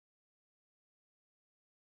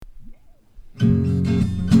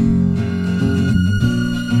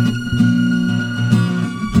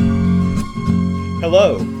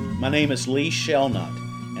Hello, my name is Lee Shelnut,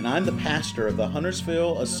 and I'm the pastor of the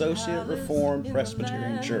Huntersville Associate Reformed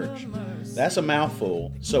Presbyterian Church. That's a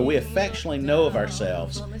mouthful, so we affectionately know of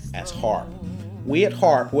ourselves as HARP. We at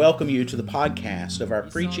HARP welcome you to the podcast of our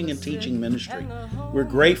preaching and teaching ministry. We're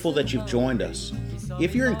grateful that you've joined us.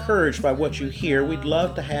 If you're encouraged by what you hear, we'd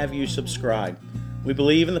love to have you subscribe. We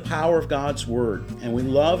believe in the power of God's Word, and we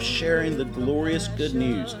love sharing the glorious good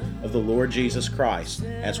news of the Lord Jesus Christ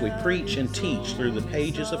as we preach and teach through the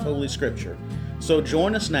pages of Holy Scripture. So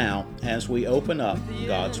join us now as we open up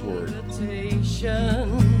God's Word.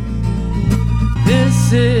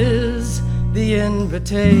 This is the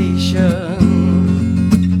invitation.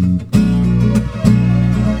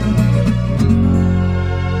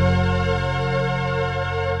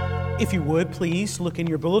 If you would, please look in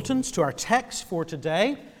your bulletins to our text for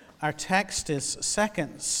today. Our text is 2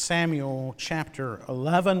 Samuel chapter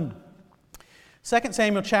 11. 2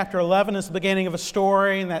 Samuel chapter 11 is the beginning of a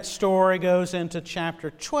story, and that story goes into chapter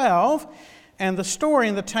 12. And the story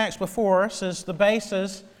in the text before us is the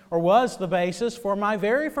basis, or was the basis, for my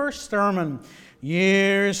very first sermon.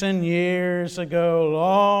 Years and years ago,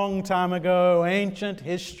 long time ago, ancient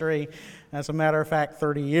history, as a matter of fact,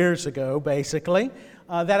 30 years ago, basically,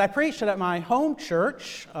 that I preached at my home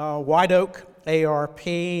church, White Oak ARP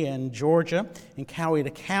in Georgia, in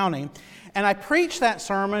Coweta County. And I preached that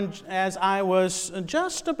sermon as I was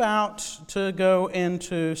just about to go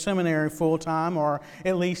into seminary full-time, or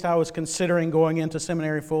at least I was considering going into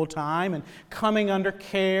seminary full-time and coming under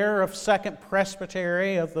care of Second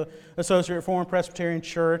Presbytery of the Associate Reformed Presbyterian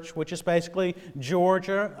Church, which is basically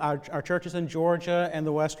Georgia. Our church is in Georgia and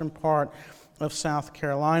the western part of South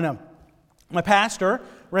Carolina. My pastor,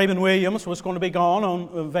 Raymond Williams, was going to be gone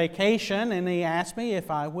on vacation, and he asked me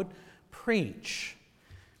if I would preach.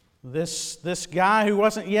 This guy who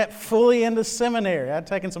wasn't yet fully into seminary. I'd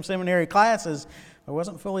taken some seminary classes. I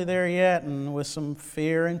wasn't fully there yet, and with some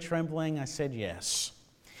fear and trembling, I said yes.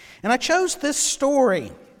 And I chose this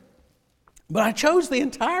story, but I chose the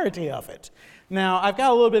entirety of it. Now, I've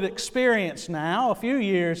got a little bit of experience now, a few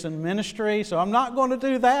years in ministry, so I'm not going to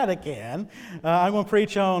do that again. I'm going to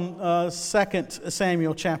preach on 2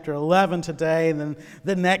 Samuel chapter 11 today, and then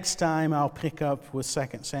the next time I'll pick up with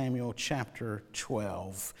 2 Samuel chapter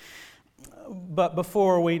 12. But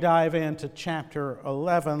before we dive into chapter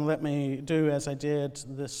 11, let me do as I did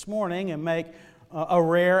this morning and make a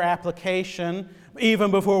rare application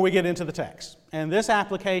even before we get into the text. And this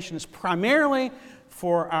application is primarily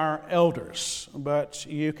for our elders, but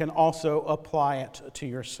you can also apply it to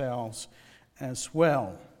yourselves as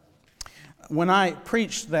well. When I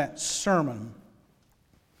preached that sermon,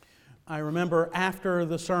 I remember after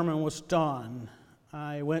the sermon was done,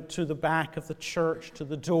 I went to the back of the church, to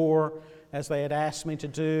the door, as they had asked me to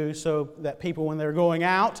do, so that people, when they're going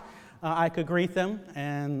out, I could greet them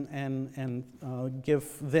and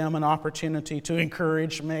give them an opportunity to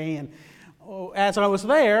encourage me. And as I was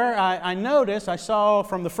there, I saw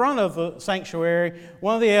from the front of the sanctuary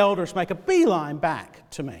one of the elders make a beeline back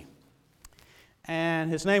to me. And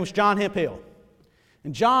his name was John Hemphill.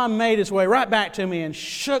 And John made his way right back to me and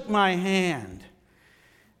shook my hand.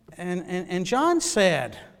 And John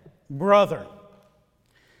said, "Brother."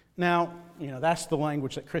 Now, that's the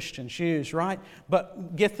language that Christians use, right?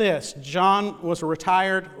 But get this, John was a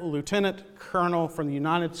retired lieutenant colonel from the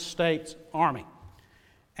United States Army.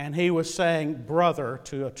 And he was saying brother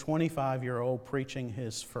to a 25-year-old preaching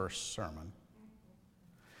his first sermon.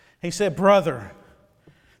 He said, "Brother,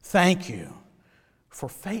 thank you for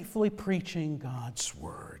faithfully preaching God's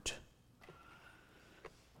Word."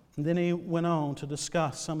 And then he went on to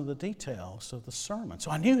discuss some of the details of the sermon. So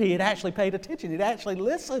I knew he had actually paid attention. He'd actually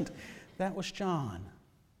listened. That was John.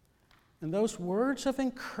 And those words of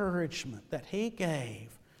encouragement that he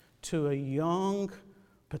gave to a young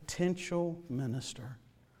potential minister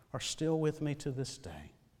are still with me to this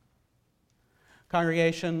day.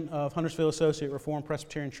 Congregation of Huntersville Associate Reformed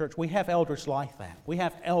Presbyterian Church, we have elders like that. We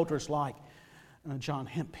have elders like John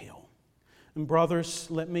Hemphill. And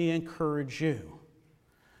brothers, let me encourage you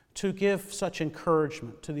to give such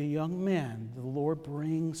encouragement to the young men the Lord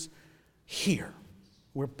brings here.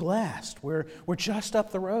 We're blessed. We're just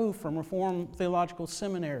up the road from Reformed Theological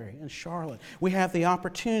Seminary in Charlotte. We have the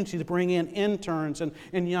opportunity to bring in interns and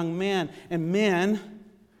young men. And men,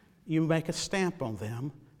 you make a stamp on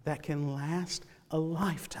them that can last a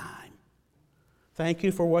lifetime. Thank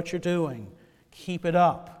you for what you're doing. Keep it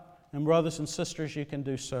up. And brothers and sisters, you can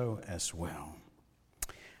do so as well.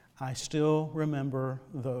 I still remember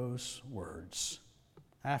those words.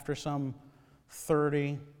 After some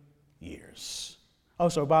 30 years. Oh,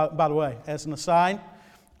 so by the way, as an aside,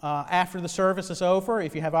 after the service is over,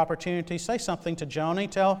 if you have opportunity, say something to Joni.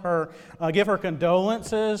 Tell her, give her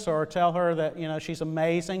condolences, or tell her that she's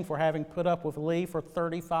amazing for having put up with Lee for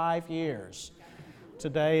 35 years.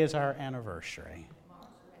 Today is our anniversary.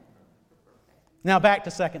 Now back to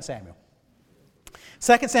 2 Samuel.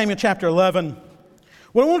 2 Samuel chapter 11.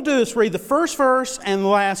 What I want to do is read the first verse and the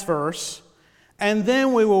last verse, and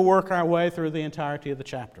then we will work our way through the entirety of the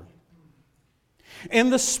chapter. In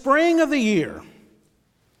the spring of the year,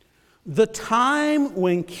 the time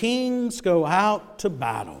when kings go out to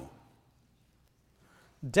battle,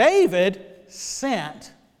 David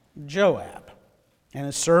sent Joab and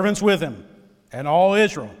his servants with him and all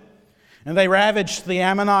Israel, and they ravaged the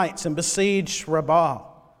Ammonites and besieged Rabbah.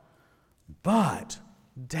 But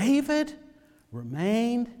David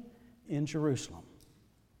remained in Jerusalem.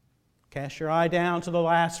 Cast your eye down to the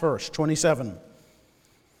last verse, 27.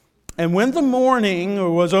 And when the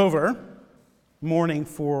mourning was over, mourning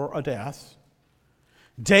for a death,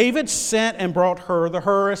 David sent and brought her. The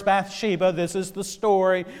her is Bathsheba. This is the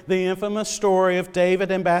story, the infamous story of David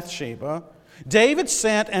and Bathsheba. David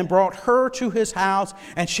sent and brought her to his house,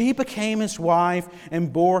 and she became his wife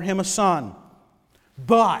and bore him a son.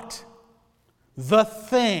 But the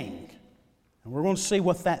thing, and we're going to see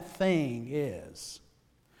what that thing is,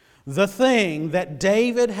 the thing that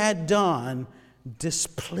David had done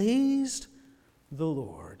displeased the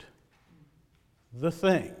Lord. The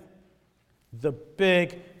thing, the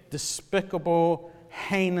big, despicable,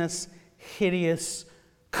 heinous, hideous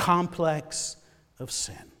complex of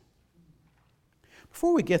sin.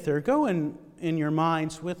 Before we get there, go in your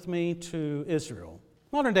minds with me to Israel.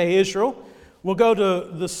 Modern day Israel. We'll go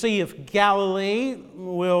to the Sea of Galilee.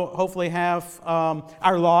 We'll hopefully have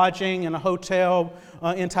our lodging in a hotel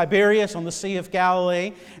in Tiberias on the Sea of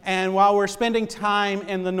Galilee. And while we're spending time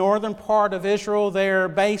in the northern part of Israel, they're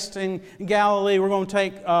based in Galilee, we're going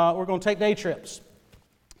to take day trips.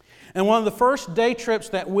 And one of the first day trips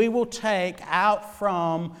that we will take out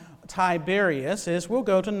from Tiberias is we'll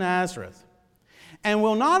go to Nazareth. And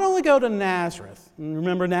we'll not only go to Nazareth.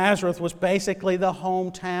 Remember, Nazareth was basically the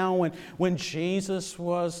hometown when Jesus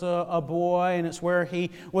was a boy, and it's where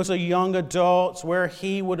he was a young adult. It's where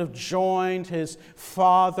he would have joined his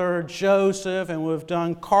father Joseph and would have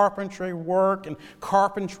done carpentry work. And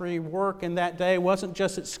carpentry work in that day wasn't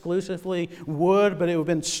just exclusively wood, but it would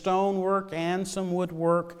have been stonework and some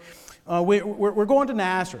woodwork. We're going to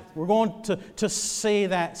Nazareth. We're going to see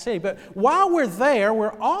that city. But while we're there,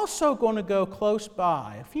 we're also going to go close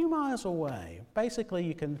by, a few miles away. Basically,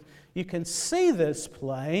 you can see this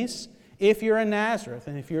place if you're in Nazareth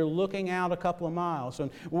and if you're looking out a couple of miles. And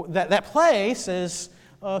that place is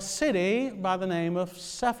a city by the name of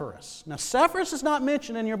Sepphoris. Now, Sepphoris is not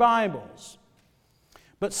mentioned in your Bibles,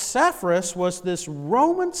 but Sepphoris was this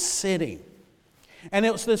Roman city. And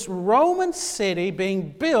it was this Roman city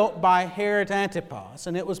being built by Herod Antipas.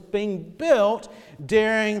 And it was being built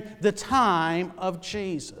during the time of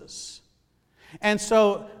Jesus. And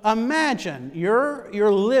so imagine you're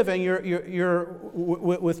living, you're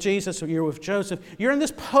with Jesus, or you're with Joseph. You're in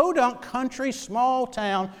this podunk country, small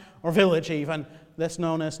town, or village even, that's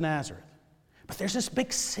known as Nazareth. But there's this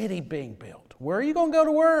big city being built. Where are you going to go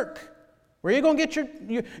to work? Where are you going to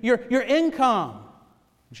get your income?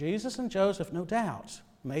 Jesus and Joseph, no doubt,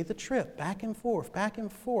 made the trip back and forth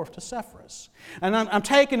to Sepphoris. And I'm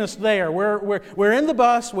taking us there. We're in the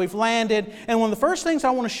bus, we've landed, and one of the first things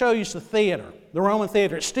I want to show you is the theater, the Roman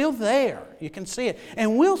theater. It's still there. You can see it.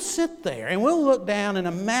 And we'll sit there and we'll look down and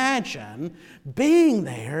imagine being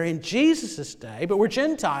there in Jesus' day, but we're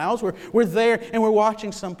Gentiles, we're there and we're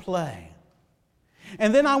watching some play.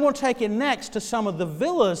 And then I want to take you next to some of the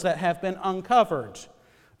villas that have been uncovered.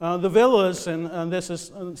 The villas, and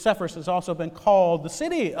Sepphoris has also been called the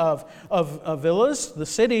city of villas, the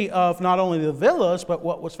city of not only the villas, but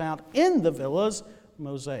what was found in the villas,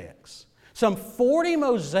 mosaics. Some 40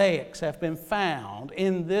 mosaics have been found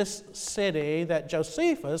in this city that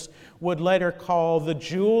Josephus would later call the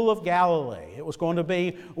Jewel of Galilee. It was going to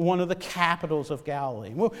be one of the capitals of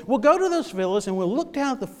Galilee. We'll go to those villas and we'll look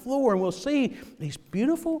down at the floor and we'll see these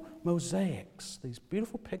beautiful mosaics, these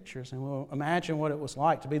beautiful pictures, and we'll imagine what it was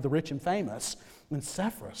like to be the rich and famous in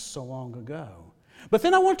Sepphoris so long ago. But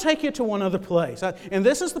then I want to take you to one other place, and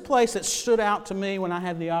this is the place that stood out to me when I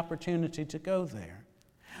had the opportunity to go there.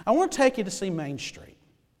 I want to take you to see Main Street.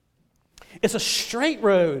 It's a straight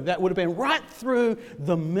road that would have been right through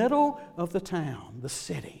the middle of the town, the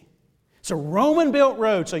city. It's a Roman-built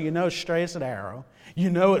road, so you know straight as an arrow. You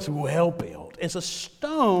know it's well built. It's a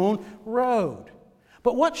stone road.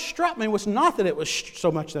 But what struck me was not that it was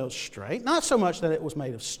so much that it was straight, not so much that it was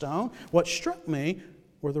made of stone. What struck me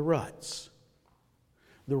were the ruts.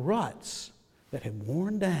 The ruts that had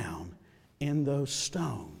worn down in those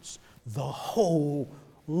stones the whole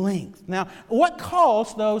length. Now, what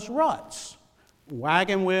caused those ruts?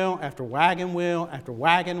 Wagon wheel after wagon wheel after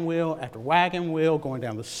wagon wheel after wagon wheel going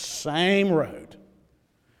down the same road.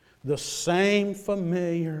 The same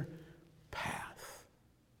familiar path.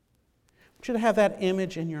 I want you to have that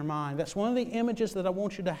image in your mind. That's one of the images that I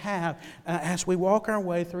want you to have as we walk our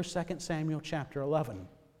way through 2 Samuel chapter 11.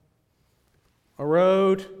 A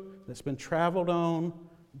road that's been traveled on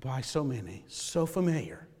by so many, so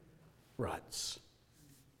familiar, ruts.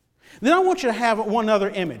 Then I want you to have one other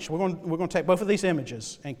image. We're going to take both of these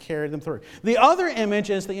images and carry them through. The other image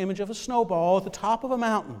is the image of a snowball at the top of a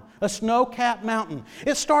mountain, a snow-capped mountain.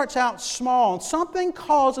 It starts out small, and something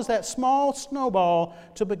causes that small snowball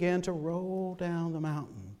to begin to roll down the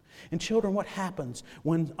mountain. And children, what happens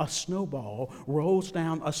when a snowball rolls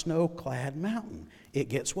down a snow-clad mountain? It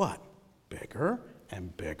gets what? Bigger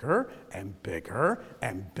and bigger and bigger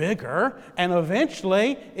and bigger, and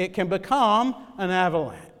eventually it can become an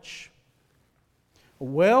avalanche. A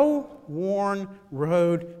well-worn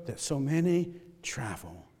road that so many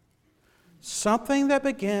travel. Something that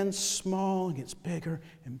begins small and gets bigger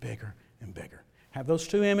and bigger and bigger. Have those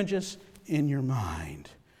two images in your mind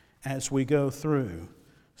as we go through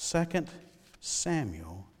 2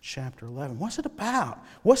 Samuel chapter 11. What's it about?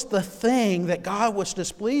 What's the thing that God was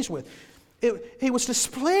displeased with? He was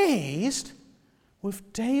displeased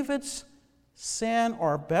with David's sin,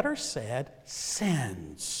 or better said,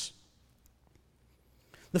 sins.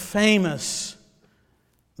 The famous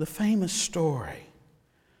story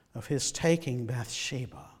of his taking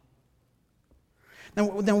Bathsheba. Now,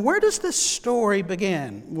 where does this story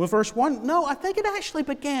begin? With verse 1? No, I think it actually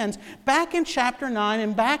begins back in chapter 9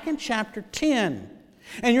 and back in chapter 10.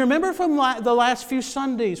 And you remember from the last few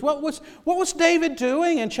Sundays, what was David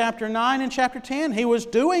doing in chapter 9 and chapter 10? He was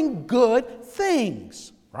doing good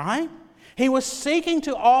things, right? He was seeking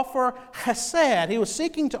to offer chesed. He was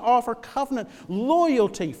seeking to offer covenant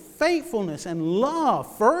loyalty, faithfulness, and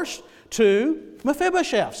love first to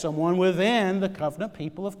Mephibosheth, someone within the covenant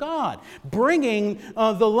people of God, bringing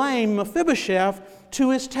the lame Mephibosheth to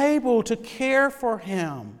his table to care for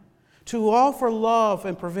him, to offer love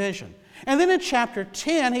and provision. And then in chapter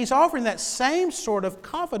 10, he's offering that same sort of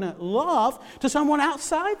covenant love to someone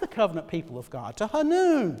outside the covenant people of God, to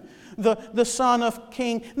Hanun, the son of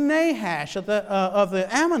King Nahash of the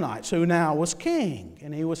Ammonites, who now was king,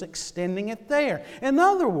 and he was extending it there. In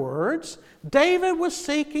other words, David was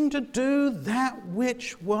seeking to do that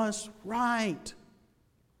which was right.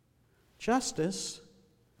 Justice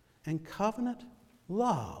and covenant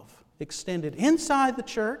love extended inside the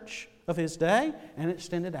church of his day and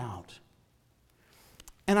extended out.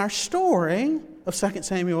 And our story of 2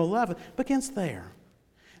 Samuel 11 begins there.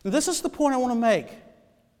 And this is the point I want to make.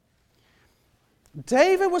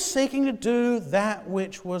 David was seeking to do that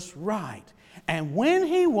which was right. And when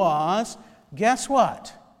he was, guess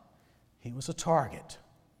what? He was a target.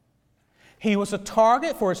 He was a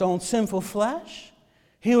target for his own sinful flesh.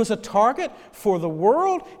 He was a target for the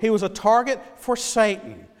world. He was a target for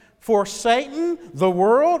Satan. For Satan, the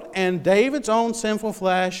world, and David's own sinful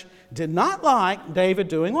flesh did not like David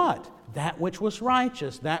doing what? That which was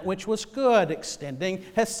righteous, that which was good, extending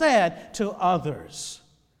hesed to others.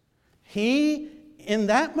 He, in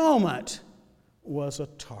that moment, was a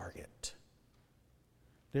target.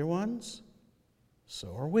 Dear ones,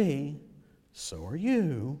 so are we, so are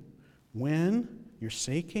you, when you're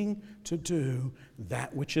seeking to do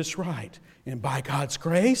that which is right. And by God's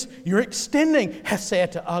grace, you're extending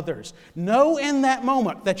hesed to others. Know in that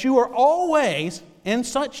moment that you are always, in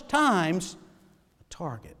such times, a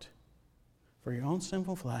target for your own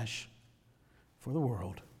sinful flesh, for the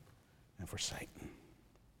world, and for Satan.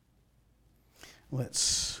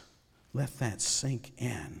 Let's let that sink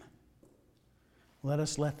in. Let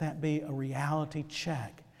us let that be a reality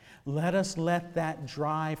check. Let us let that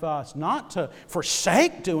drive us, not to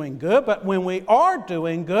forsake doing good, but when we are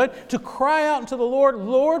doing good, to cry out to the Lord,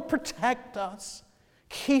 Lord, protect us.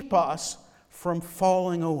 Keep us from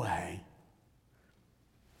falling away.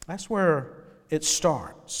 That's where it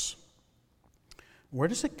starts. Where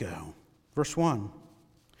does it go? Verse 1.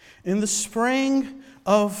 In the spring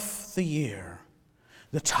of the year,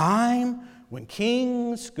 the time when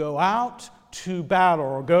kings go out to battle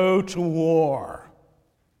or go to war.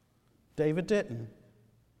 David didn't.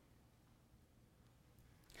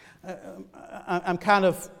 I'm kind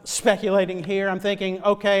of speculating here. I'm thinking,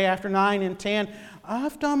 okay, after 9 and 10,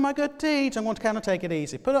 I've done my good deeds. I'm going to kind of take it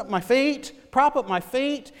easy. Put up my feet, prop up my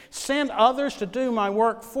feet, send others to do my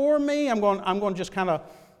work for me. I'm going to just kind of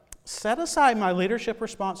set aside my leadership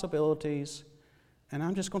responsibilities, and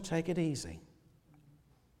I'm just going to take it easy.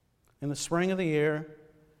 In the spring of the year,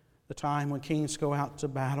 the time when kings go out to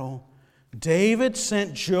battle, David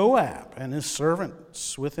sent Joab and his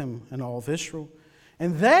servants with him and all of Israel,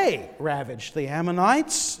 and they ravaged the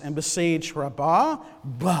Ammonites and besieged Rabbah,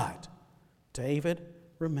 but David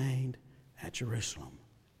remained at Jerusalem.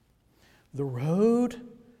 The road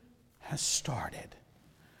has started.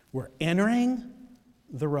 We're entering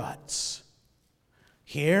the ruts.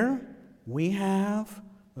 Here we have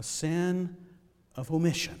a sin of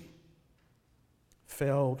omission,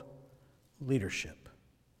 failed leadership.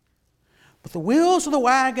 But the wheels of the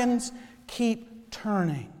wagons keep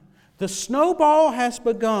turning. The snowball has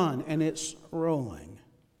begun and it's rolling.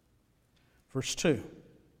 Verse 2.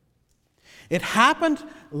 It happened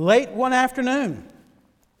late one afternoon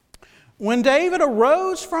when David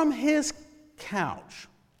arose from his couch.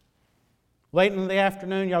 Late in the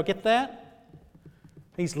afternoon, y'all get that?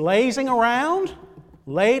 He's lazing around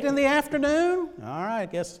late in the afternoon. All right,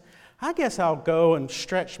 I guess I'll go and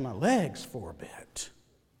stretch my legs for a bit.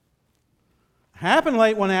 It happened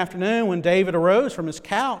late one afternoon when David arose from his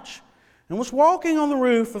couch and was walking on the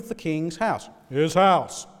roof of the king's house, his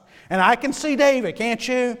house. And I can see David, can't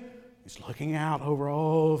you? He's looking out over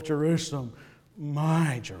all of Jerusalem,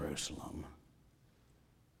 my Jerusalem.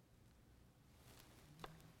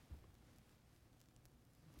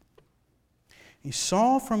 He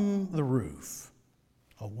saw from the roof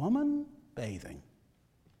a woman bathing.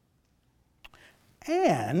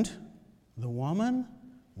 And the woman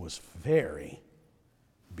was very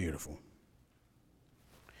beautiful.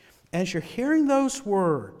 As you're hearing those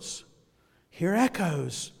words, hear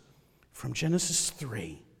echoes from Genesis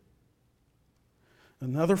 3.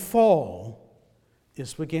 Another fall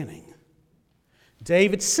is beginning.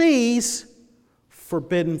 David sees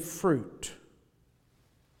forbidden fruit.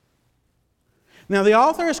 Now, the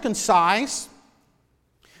author is concise.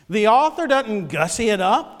 The author doesn't gussy it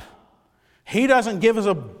up. He doesn't give us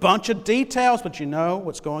a bunch of details, but you know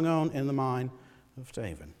what's going on in the mind of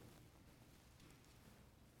David.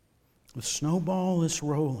 The snowball is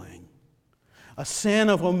rolling. A sin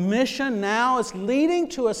of omission now is leading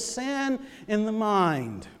to a sin in the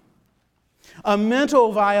mind. A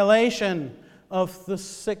mental violation of the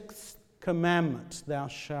 6th commandment, thou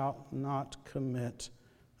shalt not commit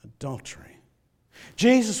adultery.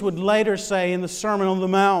 Jesus would later say in the Sermon on the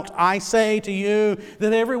Mount, I say to you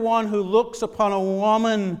that everyone who looks upon a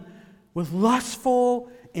woman with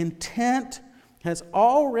lustful intent has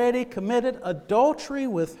already committed adultery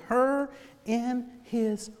with her in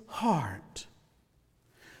his heart.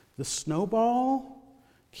 The snowball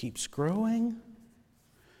keeps growing.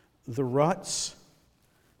 The ruts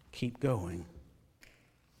keep going.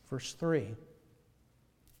 Verse 3.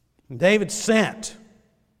 David sent.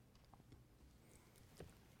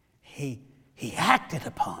 He acted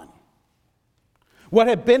upon. What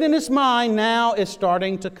had been in his mind now is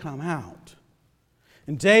starting to come out.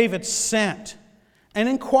 And David sent and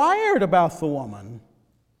inquired about the woman.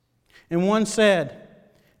 And one said,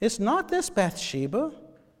 is not this Bathsheba,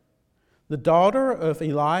 the daughter of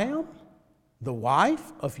Eliam, the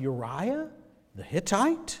wife of Uriah the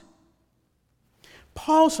Hittite?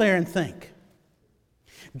 Pause there and think.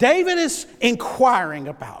 David is inquiring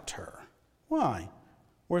about her. Why?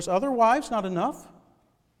 Were his other wives not enough?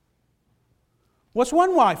 Was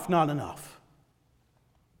one wife not enough?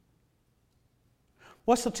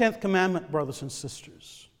 What's the 10th commandment, brothers and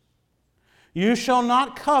sisters? You shall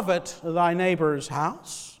not covet thy neighbor's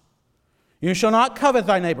house. You shall not covet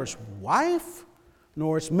thy neighbor's wife,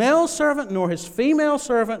 nor his male servant, nor his female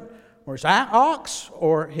servant, or his ox,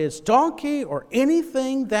 or his donkey, or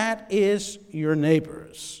anything that is your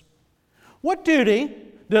neighbor's. What duty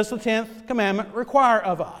does the 10th commandment require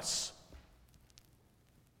of us?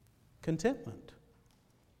 Contentment.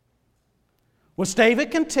 Was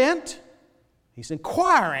David content? He's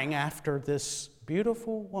inquiring after this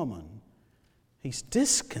beautiful woman. He's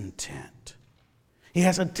discontent. He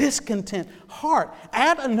has a discontent heart.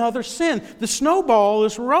 Add another sin. The snowball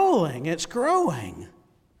is rolling. It's growing.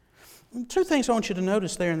 Two things I want you to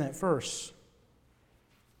notice there in that verse.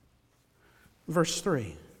 Verse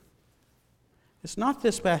 3. It's not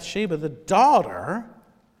this Bathsheba, the daughter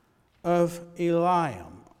of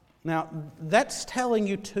Eliam. Now, that's telling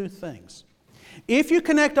you two things. If you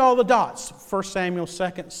connect all the dots, 1 Samuel, 2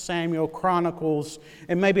 Samuel, Chronicles,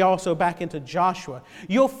 and maybe also back into Joshua,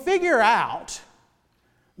 you'll figure out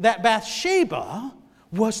that Bathsheba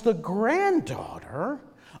was the granddaughter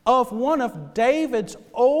of one of David's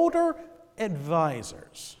older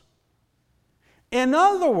advisors. In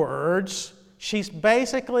other words, she's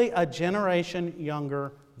basically a generation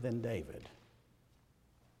younger than David.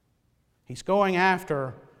 He's going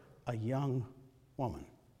after a young woman.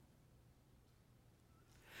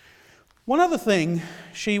 One other thing,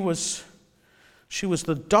 she was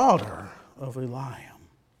the daughter of Eliam.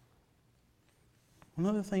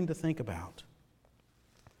 Another thing to think about.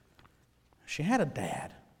 She had a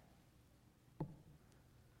dad.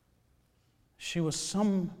 She was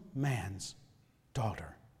some man's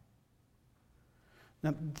daughter.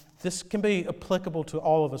 Now, this can be applicable to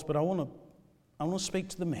all of us, but I want to speak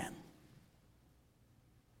to the men.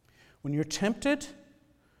 When you're tempted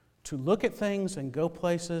to look at things and go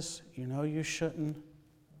places you know you shouldn't,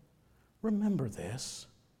 remember this.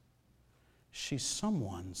 She's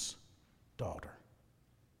someone's daughter.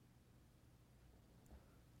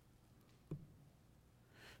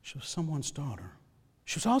 She was someone's daughter.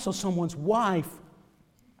 She was also someone's wife.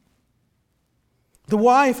 The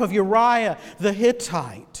wife of Uriah the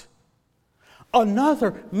Hittite.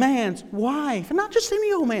 Another man's wife. And not just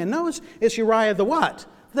any old man. No, it's Uriah the what?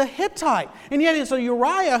 The Hittite. And yet it's a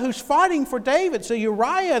Uriah who's fighting for David. So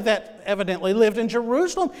Uriah that evidently lived in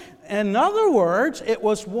Jerusalem. In other words, it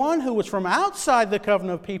was one who was from outside the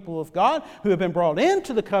covenant people of God, who had been brought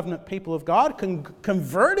into the covenant people of God,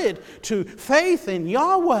 converted to faith in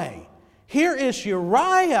Yahweh. Here is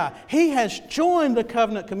Uriah. He has joined the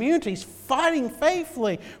covenant community. He's fighting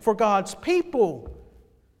faithfully for God's people.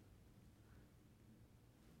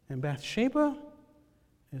 And Bathsheba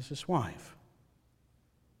is his wife.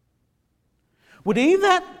 Would any of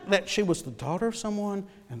that she was the daughter of someone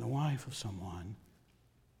and the wife of someone,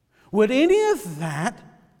 would any of that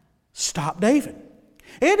stop David?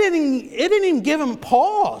 It didn't even give him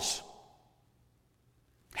pause.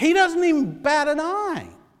 He doesn't even bat an eye.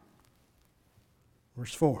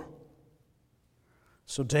 Verse 4.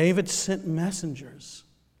 So David sent messengers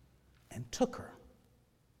and took her.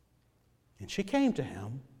 And she came to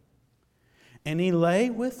him, and he lay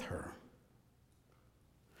with her.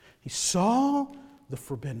 He saw the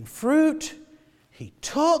forbidden fruit, he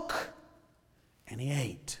took, and he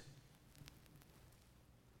ate.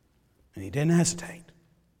 And he didn't hesitate.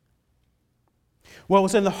 What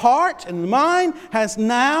was in the heart and the mind has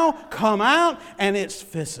now come out, and it's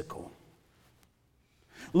physical.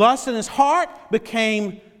 Lust in his heart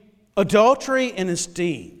became adultery in his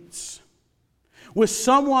deeds. With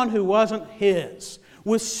someone who wasn't his.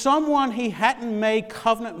 With someone he hadn't made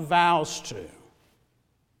covenant vows to.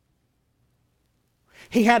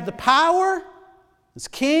 He had the power as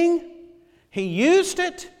king. He used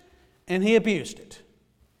it and he abused it.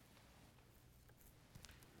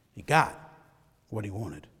 He got what he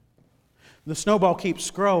wanted. The snowball keeps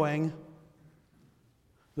growing.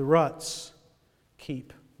 The ruts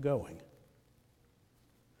keep going.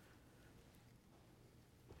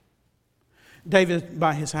 David,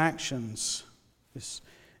 by his actions,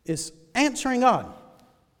 is answering God.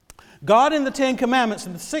 God in the 10 Commandments,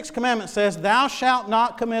 in the 6th commandment says, "Thou shalt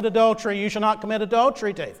not commit adultery." You shall not commit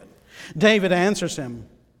adultery, David. David answers him,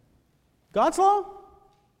 God's law?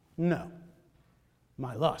 No.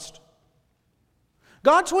 My lust.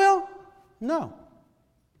 God's will? No.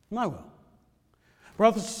 My will.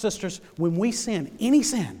 Brothers and sisters, when we sin, any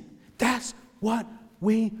sin, that's what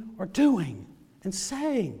we are doing and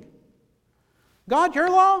saying. God, your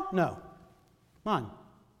law? No. Mine.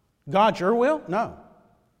 God, your will? No.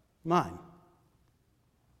 Mine.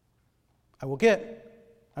 I will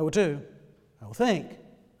get, I will do, I will think,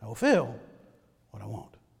 I will feel what I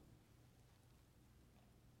want.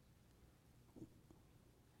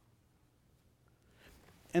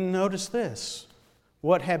 And notice this.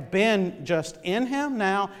 What had been just in him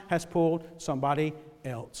now has pulled somebody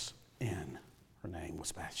else in. Her name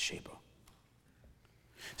was Bathsheba.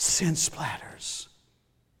 Sin splatters.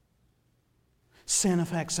 Sin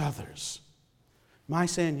affects others. My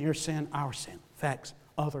sin, your sin, our sin affects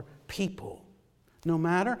other people. No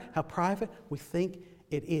matter how private we think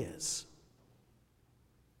it is.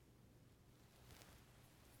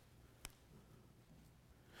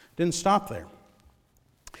 Didn't stop there.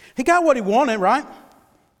 He got what he wanted, right?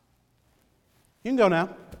 You can go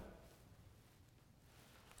now.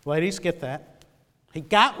 Ladies, get that. He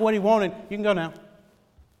got what he wanted. You can go now.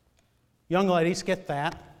 Young ladies, get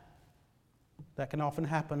that. That can often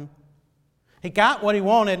happen. He got what he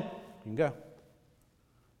wanted. You can go.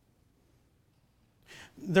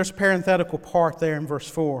 There's a parenthetical part there in verse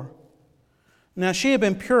 4. Now, she had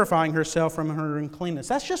been purifying herself from her uncleanness.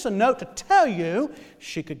 That's just a note to tell you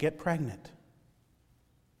she could get pregnant.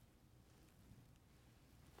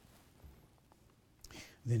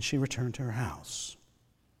 Then she returned to her house.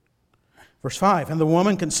 Verse 5, and the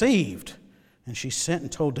woman conceived, and she sent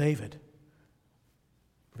and told David.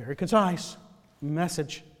 Very concise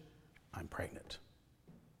message, I'm pregnant.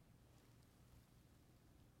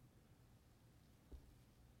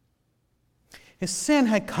 His sin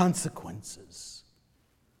had consequences.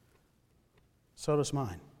 So does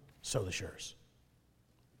mine. So does yours.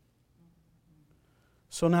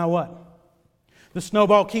 So now what? The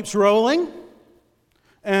snowball keeps rolling,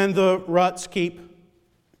 and the ruts keep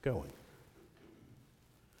going.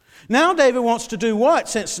 Now David wants to do what?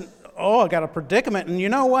 Since, I got a predicament, and you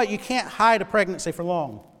know what? You can't hide a pregnancy for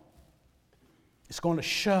long. It's going to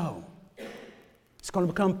show. It's going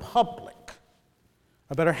to become public.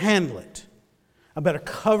 I better handle it. I better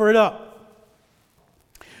cover it up.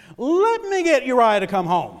 Let me get Uriah to come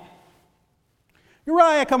home.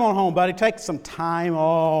 Uriah, come on home, buddy. Take some time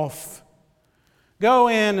off. Go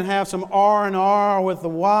in and have some R&R with the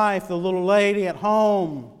wife, the little lady at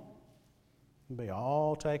home. It'll be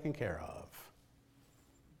all taken care of.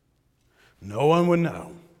 No one would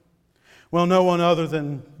know. Well, no one other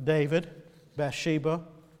than David, Bathsheba,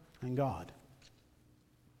 and God.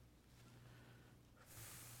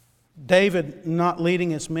 David not leading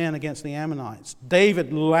his men against the Ammonites.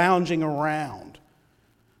 David lounging around.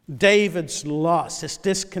 David's lust, his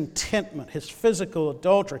discontentment, his physical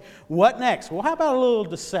adultery. What next? Well, how about a little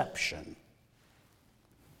deception?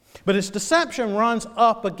 But his deception runs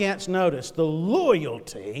up against, notice, the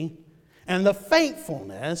loyalty and the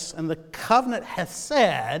faithfulness and the covenant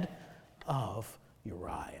hesed of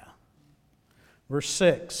Uriah. Verse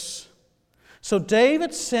 6. So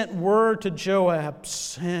David sent word to Joab,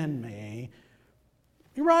 send me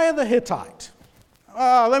Uriah the Hittite.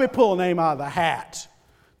 Let me pull a name out of the hat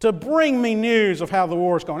to bring me news of how the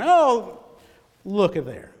war's going. Oh, look at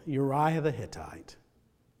there, Uriah the Hittite.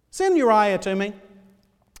 Send Uriah to me.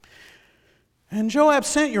 And Joab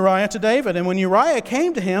sent Uriah to David. And when Uriah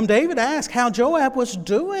came to him, David asked how Joab was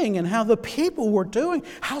doing and how the people were doing.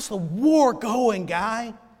 How's the war going,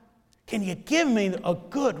 guy? Can you give me a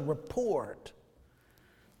good report?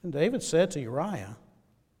 And David said to Uriah,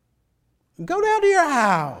 go down to your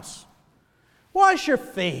house. Wash your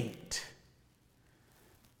feet.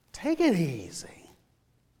 Take it easy.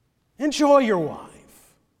 Enjoy your wife.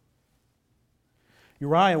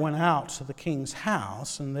 Uriah went out to the king's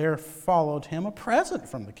house, and there followed him a present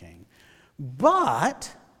from the king.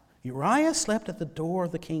 But Uriah slept at the door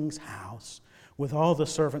of the king's house with all the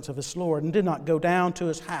servants of his lord, and did not go down to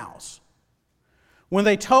his house. When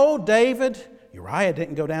they told David, Uriah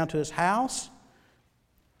didn't go down to his house,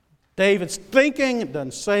 David's thinking, it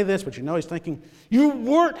doesn't say this, but you know he's thinking, you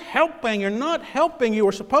weren't helping, you're not helping, you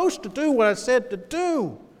were supposed to do what I said to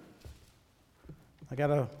do. I got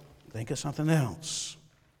to think of something else.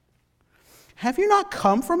 Have you not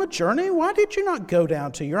come from a journey? Why did you not go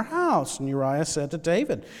down to your house? And Uriah said to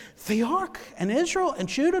David, the ark and Israel and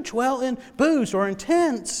Judah dwell in booths or in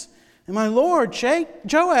tents. And my lord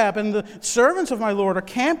Joab and the servants of my lord are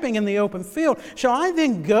camping in the open field. Shall I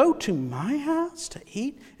then go to my house to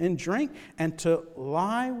eat and drink and to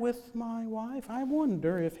lie with my wife? I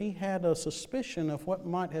wonder if he had a suspicion of what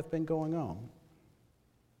might have been going on.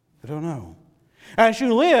 I don't know. As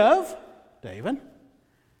you live, David,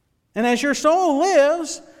 and as your soul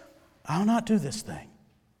lives, I'll not do this thing.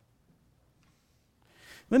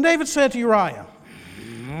 Then David said to Uriah,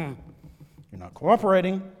 you're not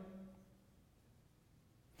cooperating.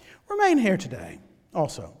 Remain here today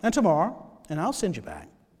also, and tomorrow, and I'll send you back.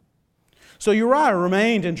 So Uriah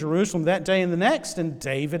remained in Jerusalem that day and the next, and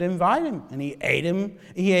David invited him, and he ate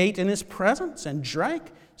in his presence and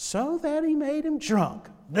drank so that he made him drunk.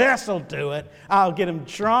 This'll do it. I'll get him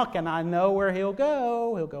drunk, and I know where he'll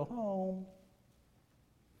go. He'll go home.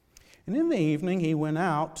 And in the evening he went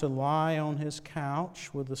out to lie on his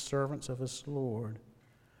couch with the servants of his Lord.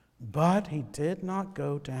 But he did not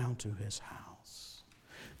go down to his house.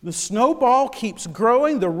 The snowball keeps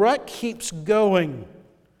growing. The rut keeps going.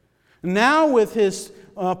 Now with his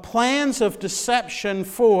plans of deception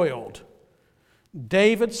foiled,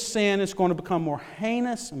 David's sin is going to become more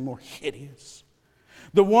heinous and more hideous.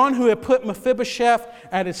 The one who had put Mephibosheth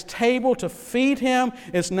at his table to feed him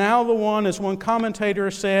is now the one, as one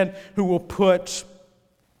commentator said, who will put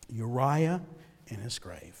Uriah in his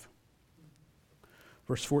grave.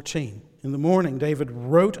 Verse 14, in the morning David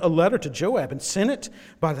wrote a letter to Joab and sent it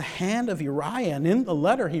by the hand of Uriah. And in the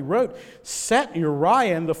letter he wrote, set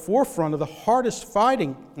Uriah in the forefront of the hardest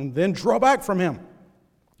fighting and then draw back from him,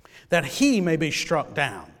 that he may be struck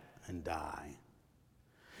down and die.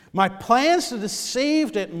 My plans to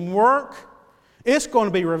deceive didn't work. It's going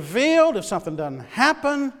to be revealed if something doesn't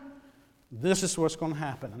happen. This is what's going to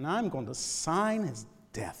happen, and I'm going to sign his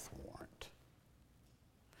death warrant.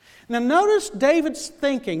 Now notice David's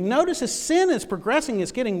thinking. Notice his sin is progressing,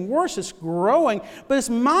 it's getting worse, it's growing, but his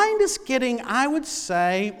mind is getting, I would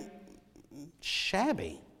say,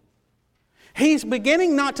 shabby. He's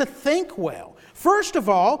beginning not to think well. First of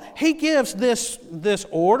all, he gives this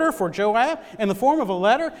order for Joab in the form of a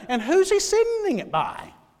letter, and who's he sending it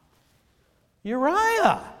by?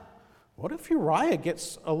 Uriah. What if Uriah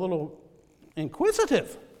gets a little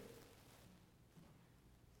inquisitive?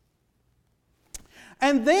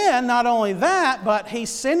 And then, not only that, but he's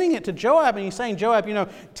sending it to Joab, and he's saying, Joab,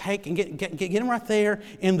 take and get him right there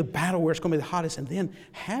in the battle where it's going to be the hottest, and then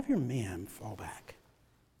have your men fall back.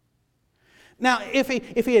 Now, if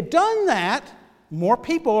he had done that, more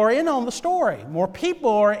people are in on the story. More people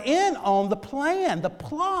are in on the plan, the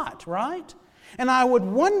plot, right? And I would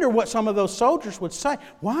wonder what some of those soldiers would say.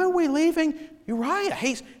 Why are we leaving Uriah?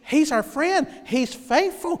 He's our friend. He's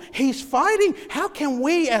faithful. He's fighting. How can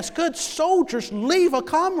we as good soldiers leave a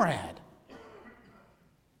comrade?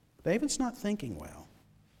 David's not thinking well.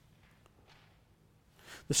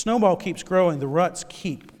 The snowball keeps growing. The ruts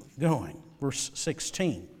keep going. Verse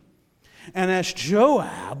 16. And as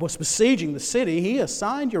Joab was besieging the city, he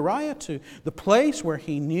assigned Uriah to the place where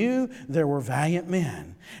he knew there were valiant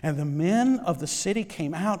men. And the men of the city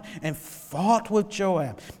came out and fought with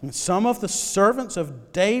Joab. And some of the servants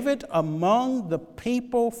of David among the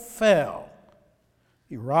people fell.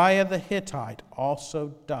 Uriah the Hittite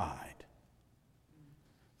also died.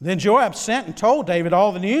 Then Joab sent and told David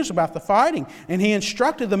all the news about the fighting, and he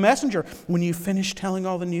instructed the messenger, when you finish telling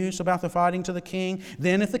all the news about the fighting to the king,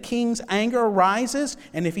 then if the king's anger arises,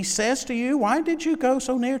 and if he says to you, why did you go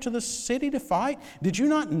so near to the city to fight? Did you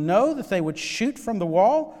not know that they would shoot from the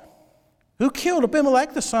wall? Who killed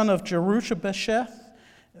Abimelech, the son of Jerubbaal?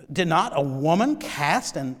 Did not a woman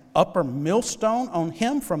cast an upper millstone on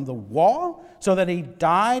him from the wall, so that he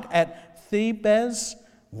died at Thebez?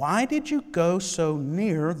 Why did you go so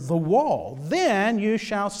near the wall? Then you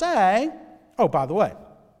shall say, oh, by the way,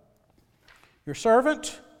 your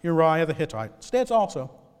servant Uriah the Hittite is dead also.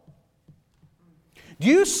 Do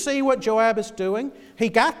you see what Joab is doing? He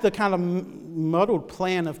got the kind of muddled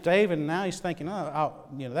plan of David, and now he's thinking,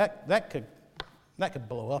 that could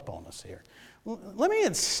blow up on us here. Let me,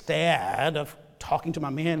 instead of talking to my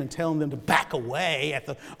men and telling them to back away at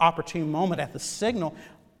the opportune moment, at the signal,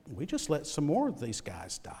 we just let some more of these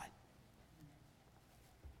guys die.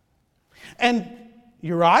 And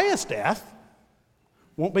Uriah's death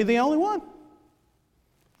won't be the only one.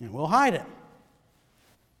 And we'll hide it.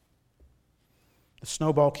 The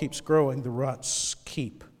snowball keeps growing. The ruts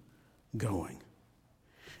keep going.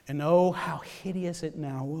 And oh, how hideous it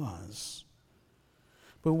now was.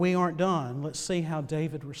 But we aren't done. Let's see how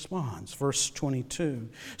David responds. Verse 22.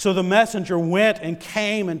 So the messenger went and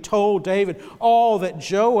came and told David all that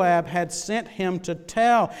Joab had sent him to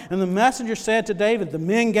tell. And the messenger said to David, the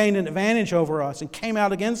men gained an advantage over us and came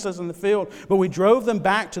out against us in the field, but we drove them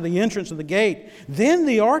back to the entrance of the gate. Then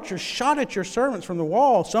the archers shot at your servants from the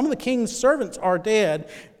wall. Some of the king's servants are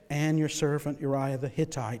dead, and your servant Uriah the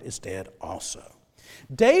Hittite is dead also.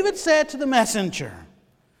 David said to the messenger,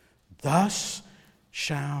 thus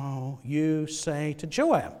shall you say to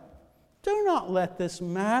Joab, do not let this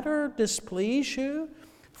matter displease you,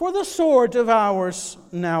 for the sword devours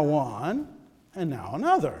now one and now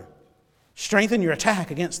another. Strengthen your attack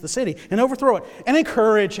against the city and overthrow it, and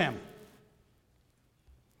encourage him.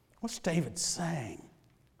 What's David saying?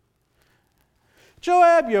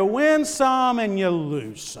 Joab, you win some and you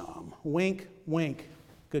lose some. Wink, wink,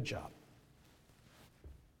 good job.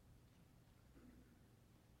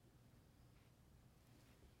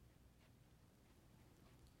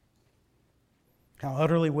 How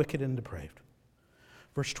utterly wicked and depraved.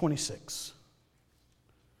 Verse 26.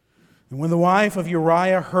 And when the wife of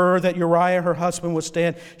Uriah heard that Uriah, her husband, was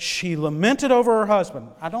dead, she lamented over her husband.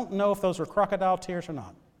 I don't know if those were crocodile tears or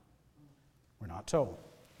not. We're not told.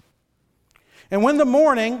 And when the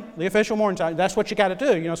morning, the official mourning time, that's what you got to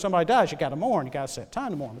do. Somebody dies, you got to mourn. You got to set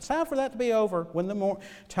time to mourn. It's time for that to be over. When the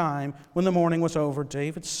morning was over,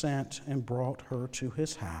 David sent and brought her to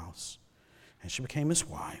his house, and she became his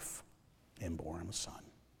wife and bore him a son.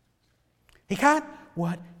 He got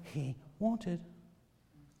what he wanted.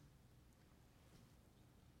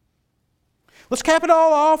 Let's cap it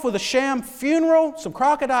all off with a sham funeral, some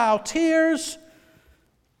crocodile tears,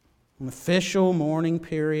 an official mourning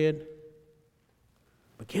period.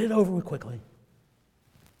 But get it over with quickly,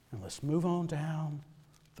 and let's move on down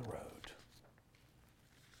the road.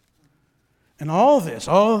 And all this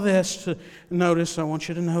to notice, I want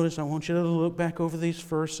you to notice, I want you to look back over these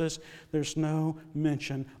verses. There's no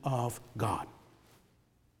mention of God.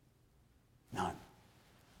 None.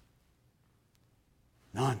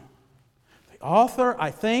 None. The author,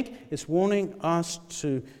 I think, is wanting us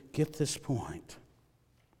to get this point.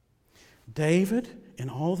 David, in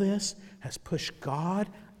all this, has pushed God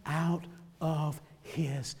out of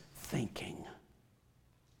his thinking.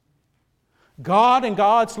 God and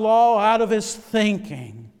God's law out of his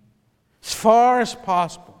thinking as far as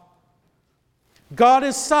possible. God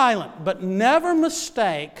is silent, but never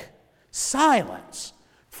mistake silence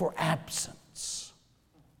for absence.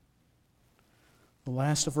 The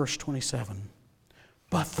last of verse 27.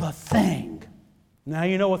 But the thing, now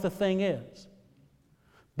you know what the thing is.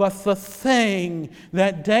 But the thing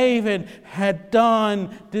that David had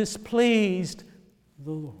done displeased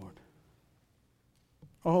the Lord.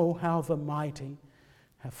 Oh, how the mighty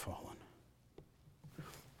have fallen.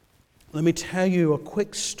 Let me tell you a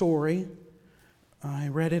quick story. I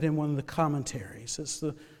read it in one of the commentaries. It's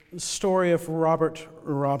the story of Robert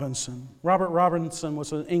Robinson. Robert Robinson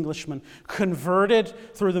was an Englishman converted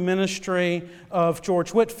through the ministry of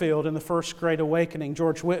George Whitefield in the First Great Awakening.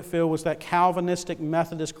 George Whitefield was that Calvinistic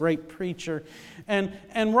Methodist great preacher. And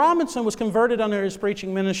Robinson was converted under his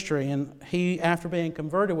preaching ministry. And he, after being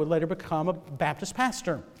converted, would later become a Baptist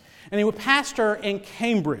pastor. And he would pastor in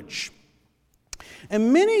Cambridge.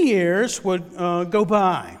 And many years would go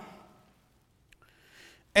by.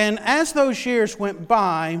 And as those years went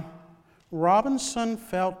by, Robinson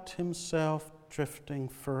felt himself drifting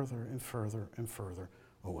further and further and further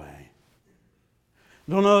away.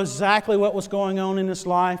 Don't know exactly what was going on in his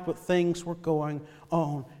life, but things were going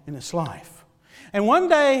on in his life. And one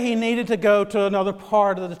day he needed to go to another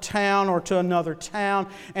part of the town or to another town,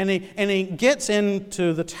 and he gets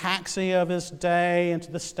into the taxi of his day, into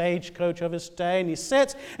the stagecoach of his day, and he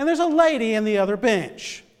sits, and there's a lady in the other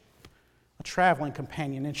bench. A traveling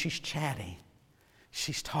companion, and she's chatty.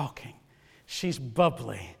 She's talking. She's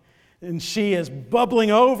bubbly. And she is bubbling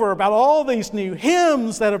over about all these new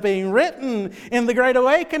hymns that are being written in the Great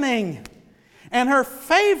Awakening. And her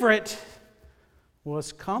favorite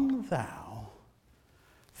was "Come Thou,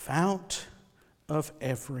 Fount of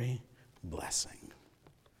Every Blessing."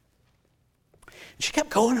 She kept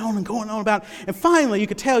going on and going on about it. And finally, you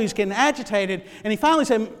could tell he was getting agitated. And he finally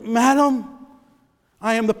said, "Madam,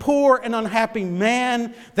 I am the poor and unhappy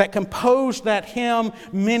man that composed that hymn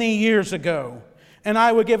many years ago, and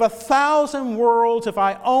I would give 1,000 worlds if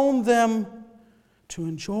I owned them to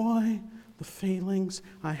enjoy the feelings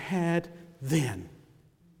I had then."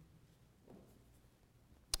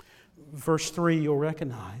 Verse 3 you'll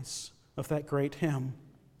recognize of that great hymn.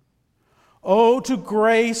 "Oh, to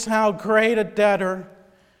grace how great a debtor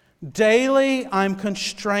daily I'm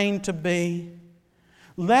constrained to be.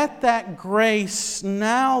 Let that grace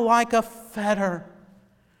now like a fetter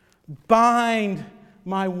bind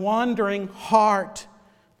my wandering heart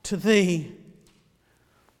to Thee."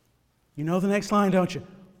 You know the next line, don't you?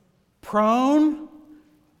 "Prone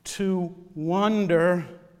to wander,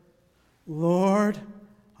 Lord,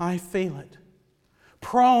 I feel it.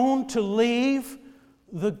 Prone to leave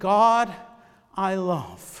the God I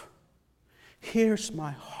love. Here's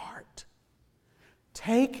my heart.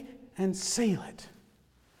 Take and seal it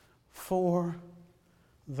for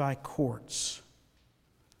Thy courts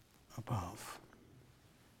above."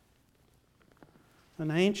 An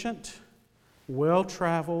ancient,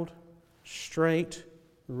 well-traveled, straight,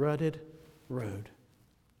 rutted road.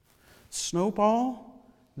 Snowball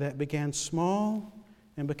that began small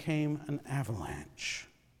and became an avalanche.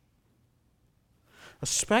 A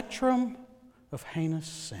spectrum of heinous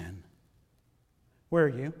sin. Where are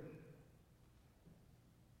you?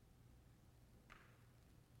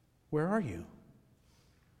 Where are you?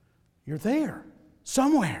 You're there,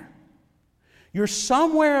 somewhere. You're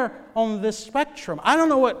somewhere on this spectrum. I don't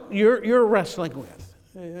know what you're wrestling with.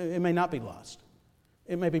 It may not be lust.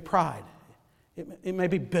 It may be pride. It may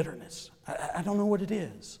be bitterness. I don't know what it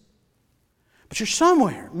is. But you're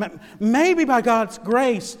somewhere. Maybe by God's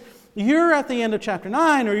grace, you're at the end of chapter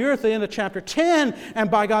 9 or you're at the end of chapter 10, and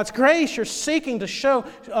by God's grace, you're seeking to show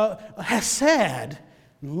hesed,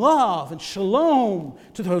 love and shalom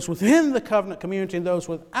to those within the covenant community and those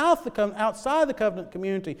outside the covenant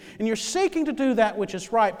community. And you're seeking to do that which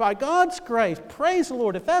is right. By God's grace, praise the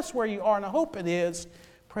Lord. If that's where you are, and I hope it is,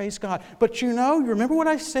 praise God. But you remember what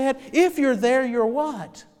I said? If you're there, you're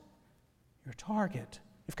what? You're a target.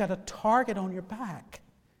 You've got a target on your back.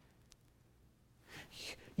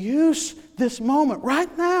 Use this moment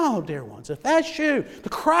right now, dear ones, if that's you, to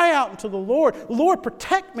cry out unto the Lord, "Lord,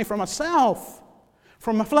 protect me from myself,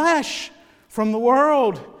 from my flesh, from the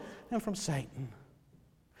world and from Satan.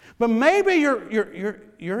 But maybe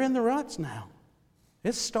you're in the ruts now.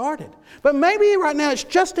 It's started. But maybe right now it's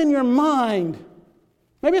just in your mind.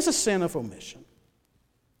 Maybe it's a sin of omission.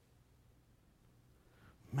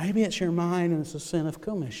 Maybe it's your mind and it's a sin of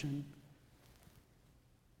commission.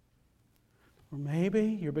 Or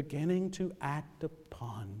maybe you're beginning to act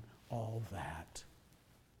upon all that.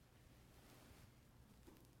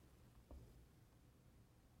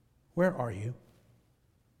 Where are you?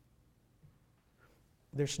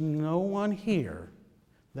 There's no one here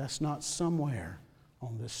that's not somewhere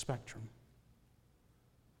on this spectrum.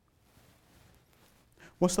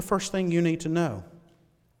 What's the first thing you need to know?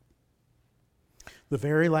 The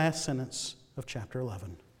very last sentence of chapter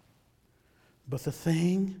 11. But the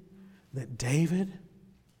thing that David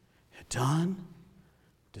had done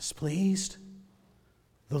displeased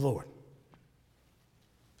the Lord.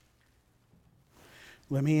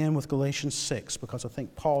 Let me end with Galatians 6, because I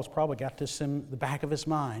think Paul's probably got this in the back of his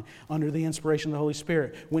mind under the inspiration of the Holy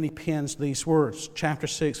Spirit when he pens these words. Chapter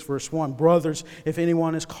 6, verse 1. Brothers, if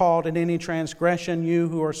anyone is caught in any transgression, you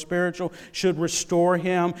who are spiritual should restore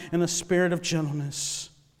him in a spirit of gentleness.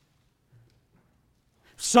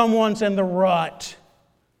 Someone's in the rut.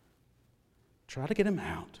 Try to get him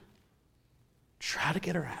out. Try to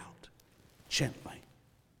get her out gently.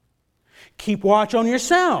 Keep watch on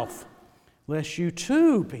yourself, lest you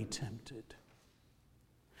too be tempted.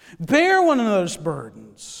 Bear one another's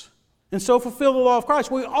burdens, and so fulfill the law of Christ.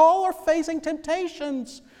 We all are facing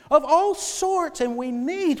temptations of all sorts, and we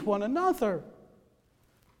need one another.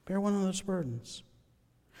 Bear one another's burdens.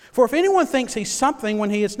 For if anyone thinks he's something when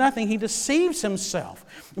he is nothing, he deceives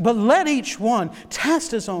himself. But let each one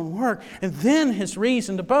test his own work, and then his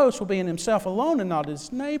reason to boast will be in himself alone and not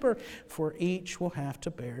his neighbor, for each will have to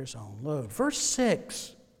bear his own load. Verse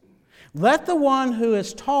 6. Let the one who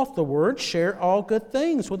is taught the word share all good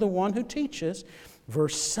things with the one who teaches.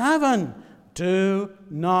 Verse 7. Do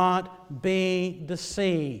not be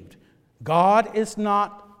deceived. God is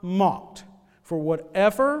not mocked. For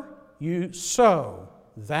whatever you sow,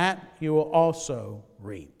 that you will also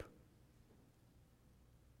reap.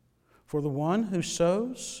 For the one who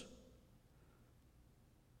sows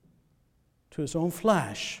to his own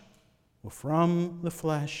flesh will from the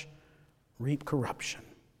flesh reap corruption.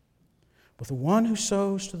 But the one who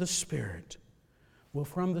sows to the Spirit will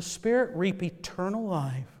from the Spirit reap eternal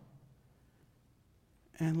life.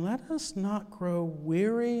 And let us not grow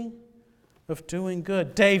weary of doing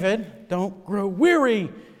good. David, don't grow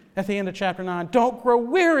weary at the end of chapter 9. Don't grow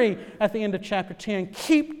weary at the end of chapter 10.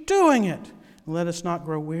 Keep doing it. And let us not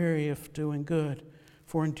grow weary of doing good.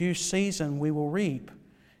 For in due season we will reap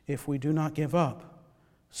if we do not give up.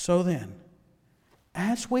 So then,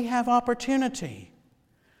 as we have opportunity,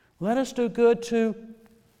 let us do good to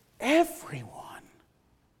everyone.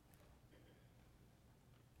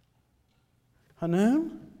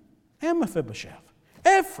 Hanun and Mephibosheth.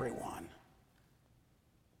 Everyone.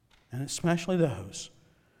 And especially those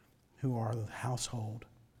who are the household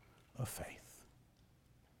of faith.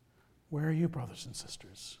 Where are you, brothers and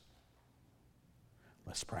sisters?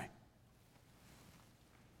 Let's pray.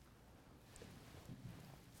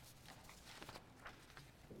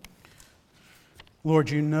 Lord,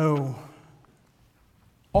 you know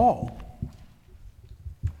all.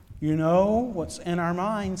 You know what's in our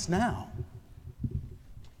minds now.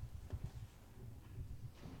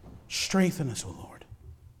 Strengthen us, O Lord.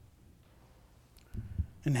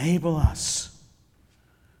 Enable us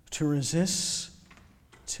to resist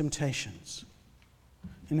temptations.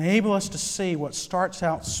 Enable us to see what starts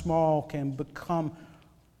out small can become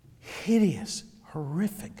hideous,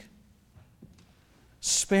 horrific.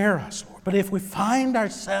 Spare us, Lord. But if we find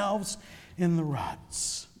ourselves in the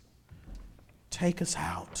ruts, take us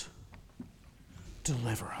out.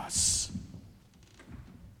 Deliver us.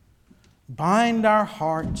 Bind our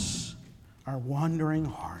hearts, our wandering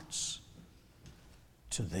hearts,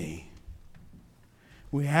 to Thee.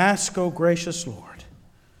 We ask, O gracious Lord,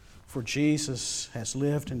 for Jesus has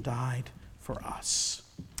lived and died for us.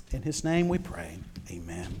 In His name we pray.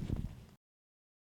 Amen.